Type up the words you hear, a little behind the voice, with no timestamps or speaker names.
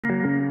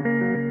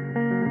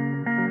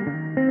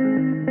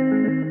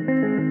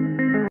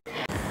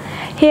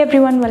Hey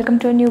everyone, welcome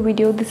to a new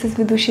video. This is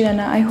Vidushi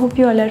Rana. I hope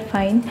you all are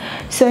fine.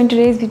 So in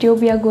today's video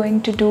we are going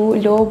to do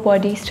lower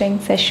body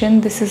strength session.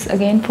 This is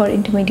again for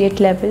intermediate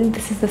level.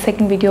 This is the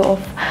second video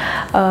of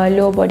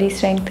lower body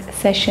strength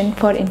session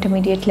for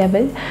intermediate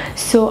level.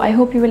 So I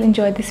hope you will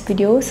enjoy this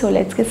video. So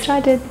let's get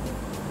started.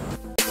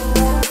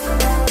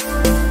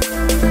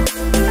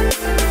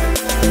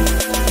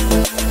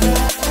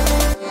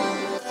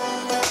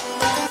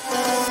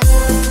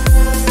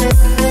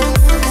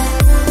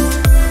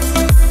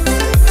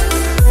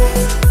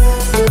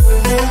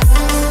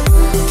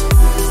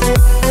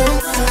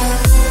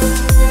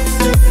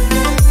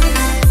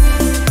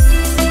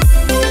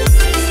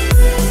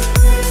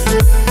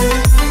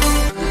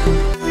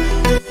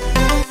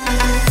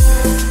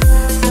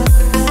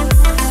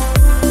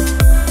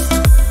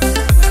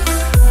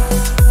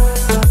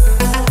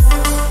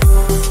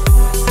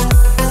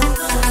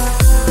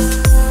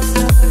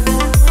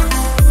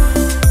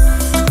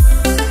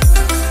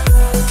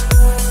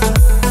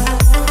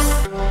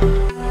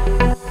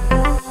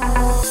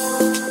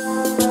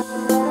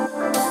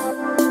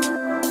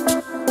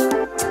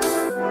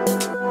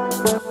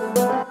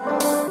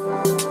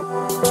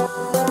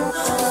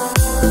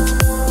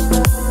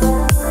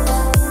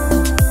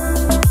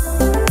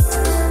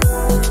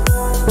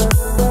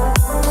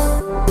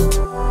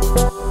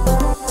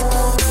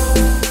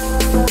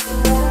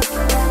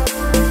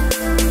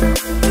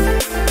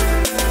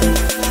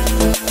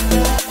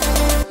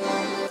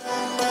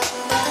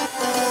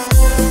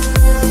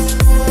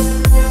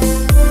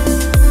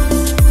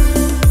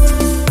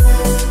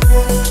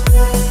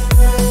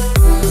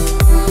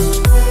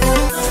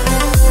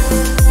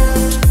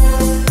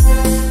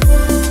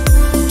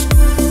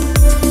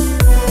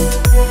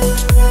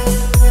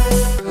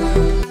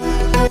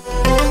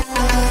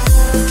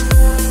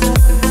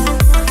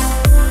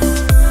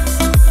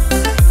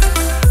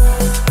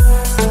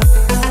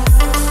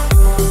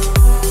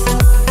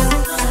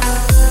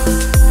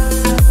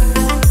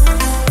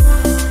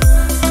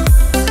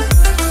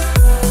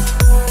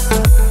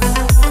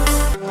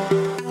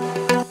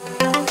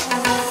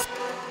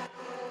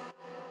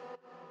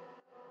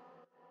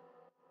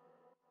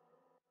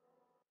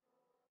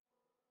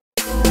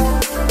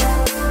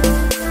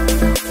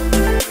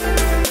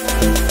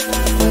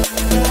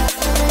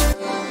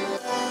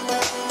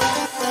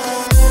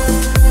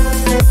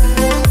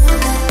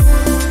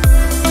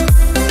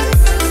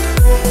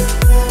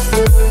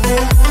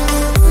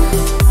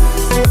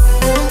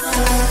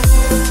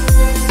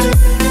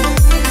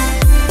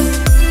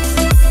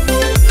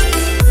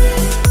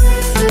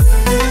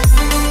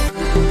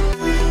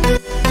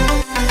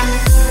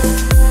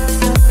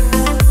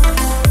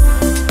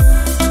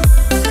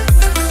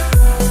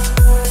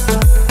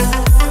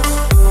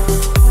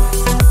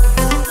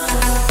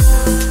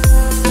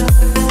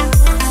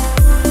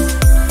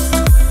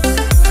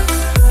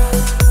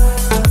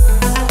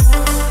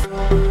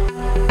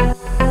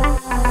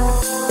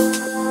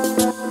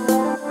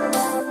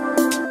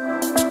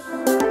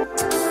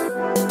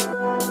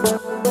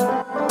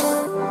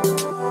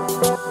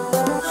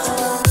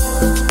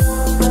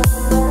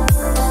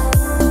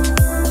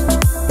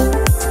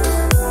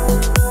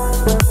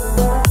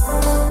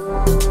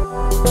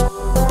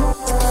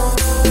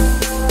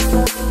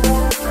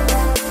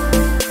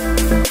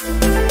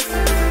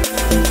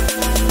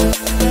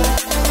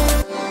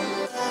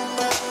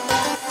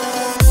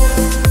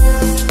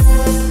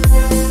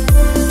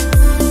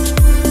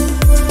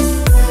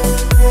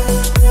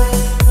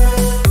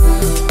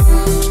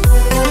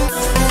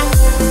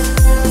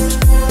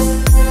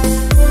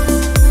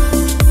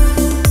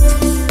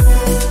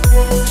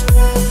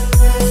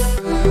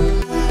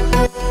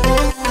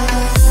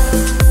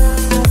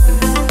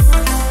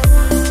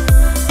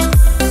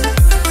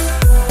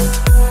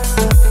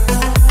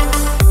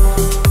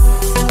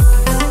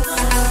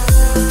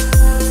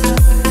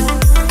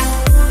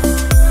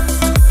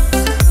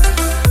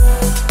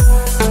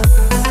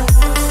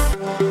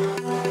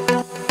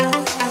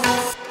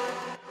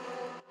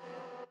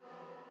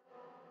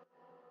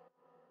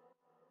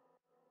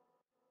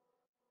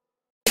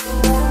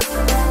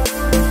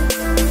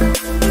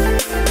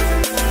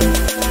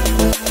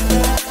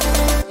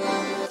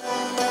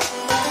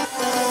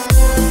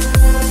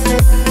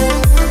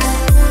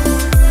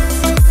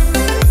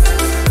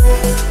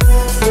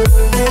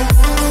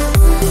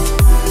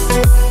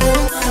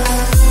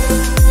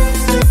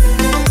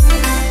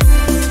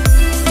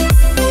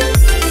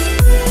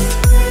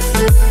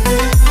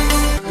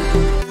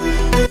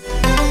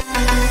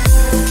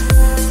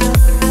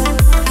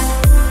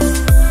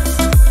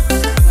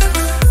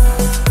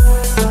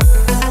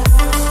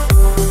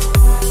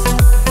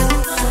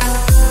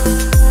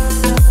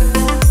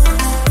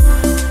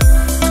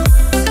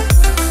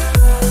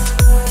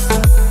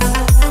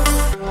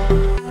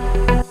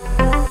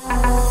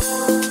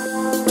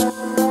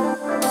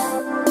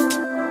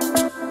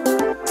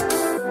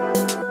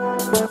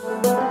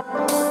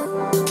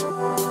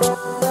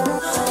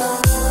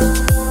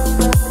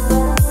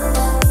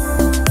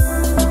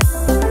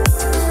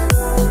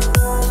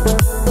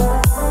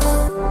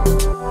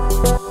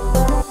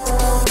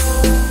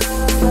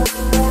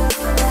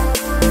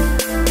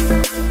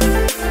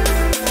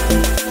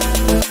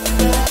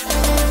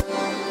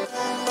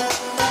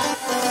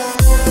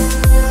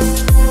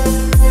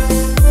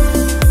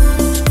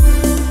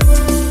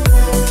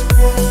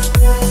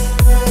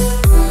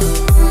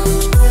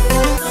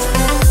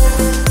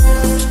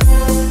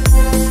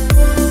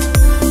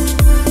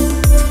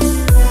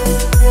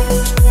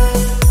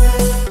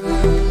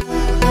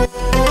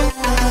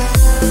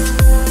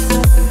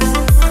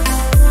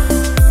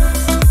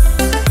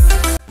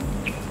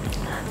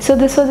 So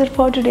this was it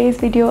for today's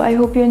video. I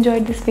hope you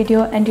enjoyed this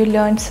video and you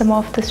learned some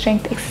of the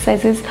strength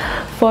exercises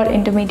for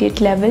intermediate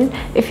level.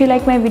 If you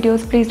like my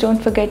videos, please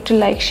don't forget to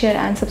like, share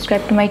and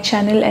subscribe to my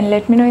channel, and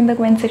let me know in the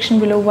comment section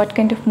below what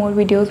kind of more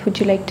videos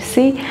would you like to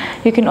see.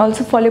 You can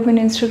also follow me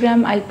on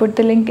Instagram. I'll put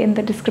the link in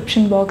the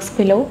description box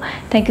below.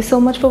 Thank you so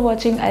much for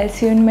watching. I'll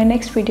see you in my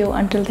next video.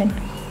 Until then,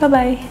 bye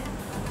bye.